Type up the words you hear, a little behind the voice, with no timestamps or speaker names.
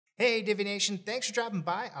Hey Divi Nation, thanks for dropping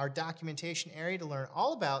by our documentation area to learn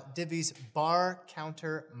all about Divi's bar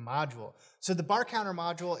counter module. So the bar counter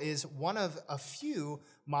module is one of a few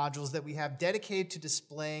modules that we have dedicated to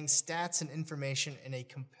displaying stats and information in a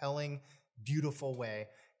compelling, beautiful way.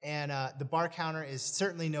 And the bar counter is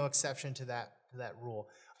certainly no exception to that rule.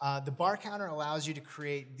 The bar counter allows you to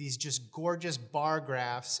create these just gorgeous bar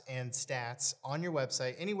graphs and stats on your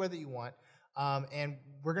website, anywhere that you want. And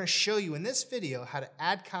we're going to show you in this video how to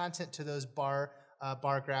add content to those bar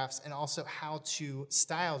graphs and also how to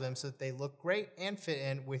style them so that they look great and fit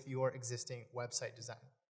in with your existing website design.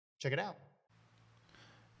 Check it out.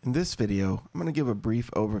 In this video, I'm going to give a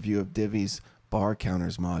brief overview of Divi's bar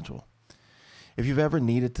counters module. If you've ever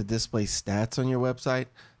needed to display stats on your website,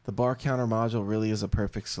 the bar counter module really is a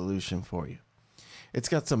perfect solution for you. It's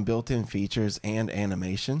got some built-in features and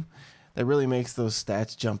animation that really makes those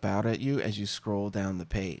stats jump out at you as you scroll down the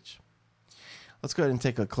page. Let's go ahead and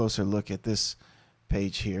take a closer look at this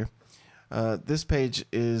page here. This page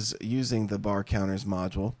is using the bar counters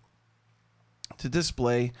module to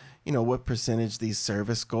display, what percentage these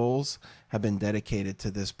service goals have been dedicated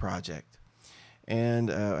to this project.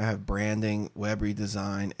 And I have branding, web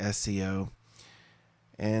redesign, SEO,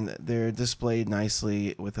 and they're displayed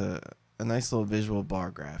nicely with a nice little visual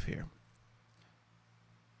bar graph here.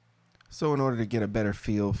 So in order to get a better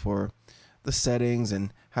feel for the settings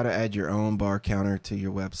and how to add your own bar counter to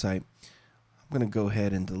your website, I'm going to go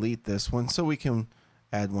ahead and delete this one so we can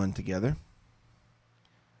add one together.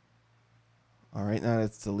 All right, now that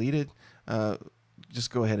it's deleted,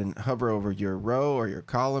 just go ahead and hover over your row or your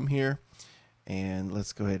column here, and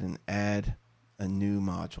let's go ahead and add a new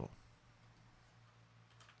module.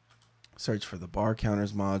 Search for the bar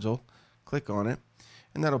counters module, click on it,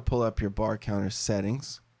 and that'll pull up your bar counter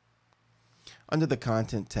settings. Under the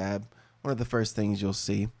Content tab, one of the first things you'll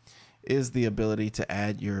see is the ability to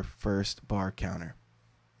add your first bar counter.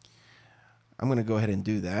 I'm going to go ahead and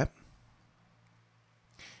do that.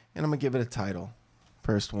 And I'm going to give it a title.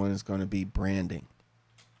 First one is going to be branding.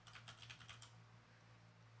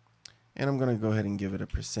 And I'm going to go ahead and give it a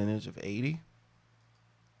percentage of 80.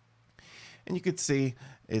 And you could see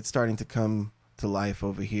it's starting to come to life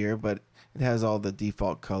over here, but it has all the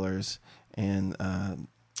default colors and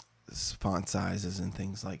font sizes and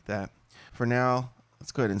things like that. For now,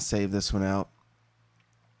 let's go ahead and save this one out.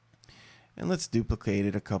 And let's duplicate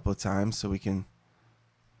it a couple of times so we can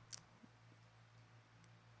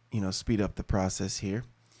speed up the process here.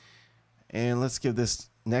 And let's give this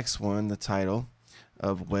next one the title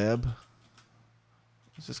of web.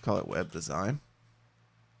 Let's just call it web design.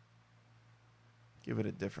 Give it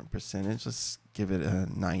a different percentage. Let's give it a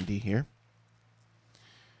 90 here.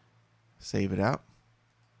 Save it out.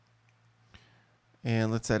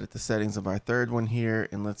 And let's edit the settings of our third one here,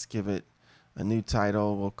 and let's give it a new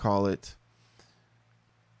title. We'll call it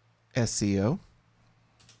SEO.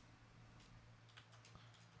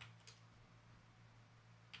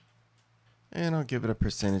 And I'll give it a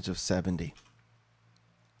percentage of 70.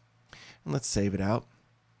 And let's save it out.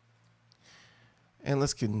 And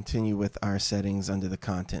let's continue with our settings under the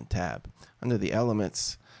Content tab. Under the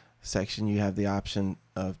Elements section, you have the option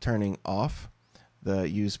of turning off the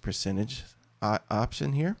use percentage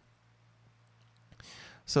option here.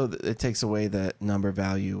 So it takes away that number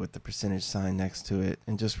value with the percentage sign next to it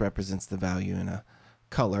and just represents the value in a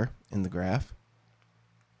color in the graph.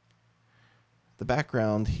 The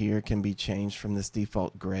background here can be changed from this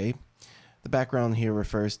default gray. The background here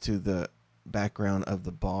refers to the background of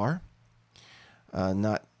the bar,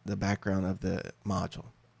 not the background of the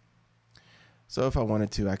module. So if I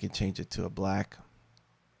wanted to, I could change it to a black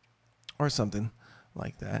or something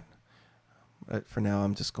like that. But for now,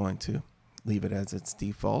 I'm just going to leave it as its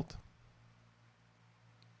default.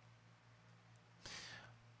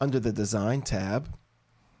 Under the Design tab,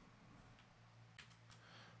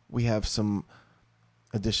 we have some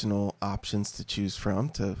additional options to choose from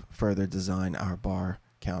to further design our bar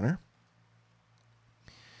counter.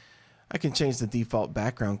 I can change the default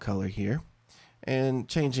background color here, and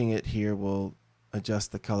changing it here will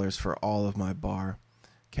adjust the colors for all of my bar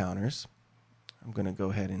counters. I'm going to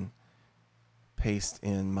go ahead and paste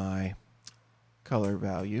in my color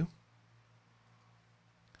value.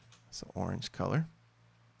 So orange color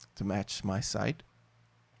to match my site.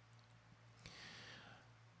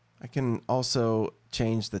 I can also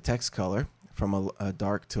change the text color from a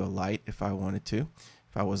dark to a light if I wanted to.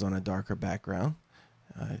 If I was on a darker background,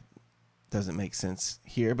 it doesn't make sense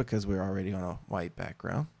here because we're already on a white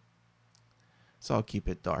background. So I'll keep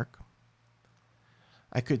it dark.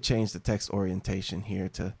 I could change the text orientation here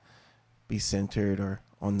to be centered or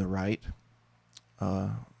on the right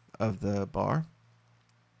of the bar.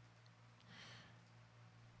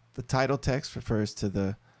 The title text refers to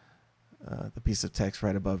the piece of text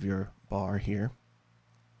right above your bar here.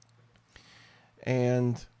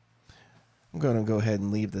 And I'm going to go ahead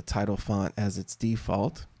and leave the title font as its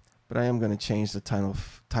default, but I am going to change the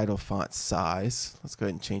title font size. Let's go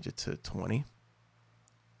ahead and change it to 20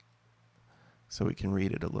 so we can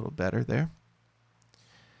read it a little better there.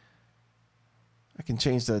 I can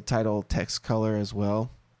change the title text color as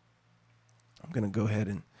well. I'm going to go ahead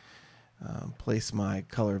and place my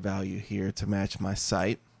color value here to match my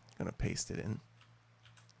site. I'm going to paste it in.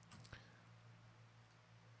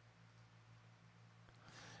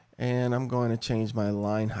 And I'm going to change my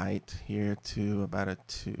line height here to about a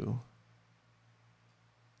 2.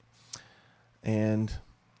 And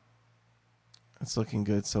it's looking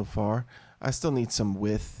good so far. I still need some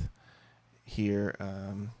width here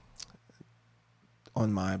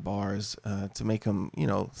on my bars to make them,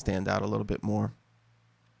 stand out a little bit more.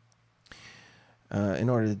 In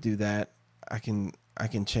order to do that, I can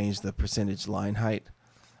change the percentage line height.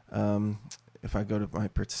 If I go to my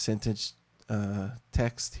percentage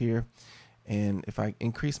text here, and if I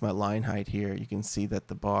increase my line height here, you can see that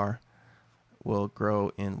the bar will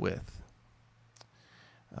grow in width.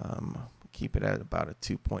 Keep it at about a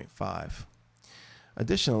 2.5.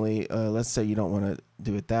 Additionally, let's say you don't want to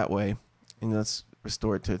do it that way, and let's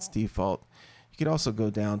restore it to its default. You could also go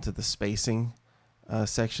down to the spacing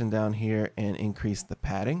section down here and increase the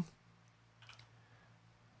padding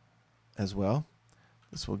as well.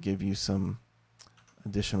 This will give you some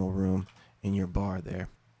additional room in your bar there.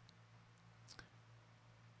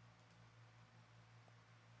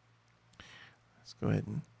 Let's go ahead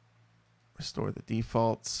and restore the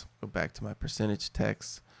defaults. Go back to my percentage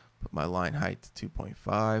text. Put my line height to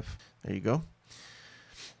 2.5. There you go.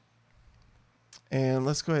 And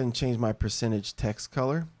let's go ahead and change my percentage text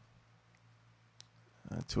color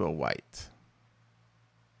to a white.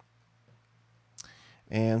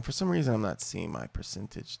 And for some reason, I'm not seeing my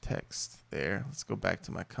percentage text there. Let's go back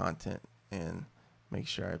to my content and make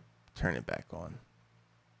sure I turn it back on.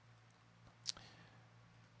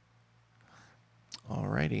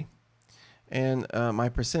 Alrighty. And my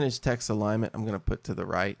percentage text alignment, I'm going to put to the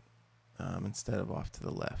right instead of off to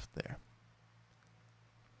the left there.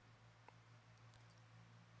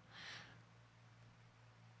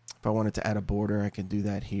 If I wanted to add a border, I could do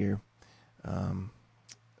that here.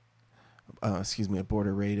 Excuse me, a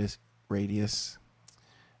border radius.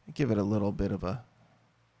 Give it a little bit of a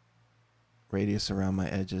radius around my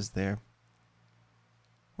edges there,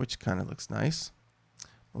 which kind of looks nice.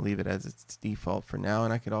 I'll leave it as its default for now,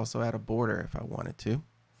 and I could also add a border if I wanted to.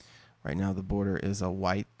 Right now the border is a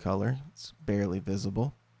white color. It's barely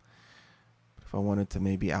visible. But if I wanted to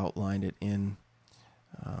maybe outline it in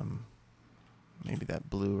maybe that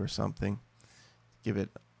blue or something, give it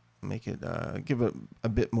a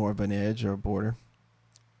bit more of an edge or a border.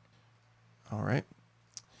 All right.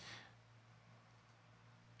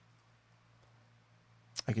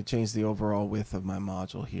 I could change the overall width of my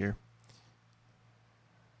module here.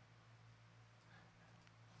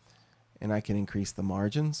 And I can increase the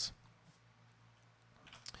margins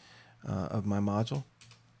of my module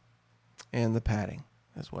and the padding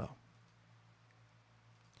as well.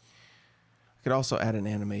 I could also add an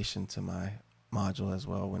animation to my module as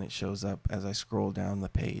well when it shows up as I scroll down the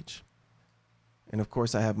page. And of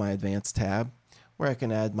course I have my advanced tab where I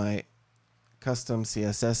can add my custom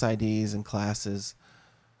CSS IDs and classes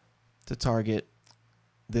to target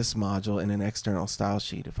this module in an external style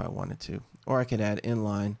sheet if I wanted to. Or I could add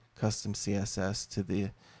inline custom CSS to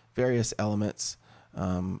the various elements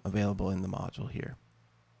available in the module here.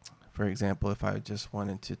 For example, if I just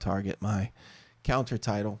wanted to target my counter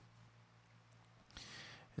title,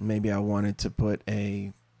 and maybe I wanted to put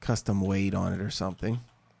a custom weight on it or something,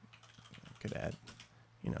 I could add,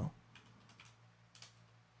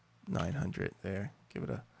 900 there. Give it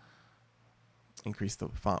increase the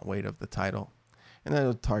font weight of the title, and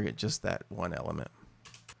that'll target just that one element.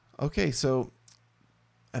 Okay, so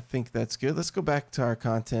I think that's good. Let's go back to our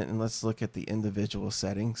content and let's look at the individual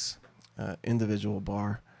settings, individual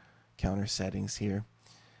bar counter settings here.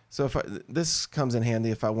 So this comes in handy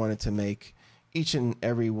if I wanted to make each and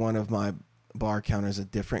every one of my bar counters a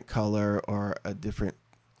different color or a different,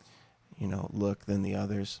 look than the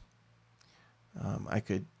others. I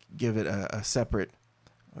could give it a separate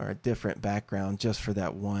or a different background just for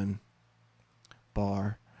that one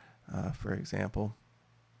bar, for example.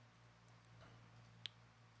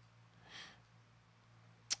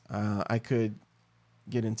 I could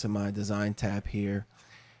get into my design tab here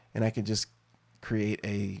and I could just create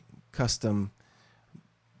a custom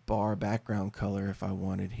bar background color if I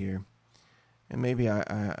wanted here. And maybe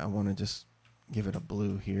I want to just give it a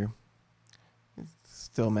blue here. It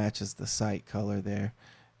still matches the site color there.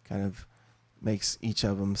 Kind of makes each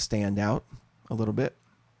of them stand out a little bit.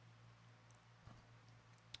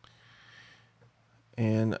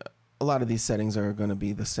 And a lot of these settings are going to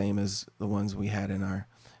be the same as the ones we had in our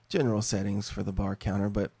general settings for the bar counter,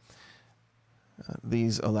 but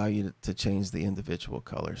these allow you to change the individual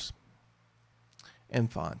colors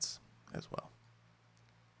and fonts as well.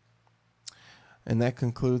 And that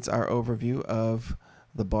concludes our overview of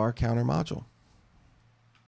the bar counter module.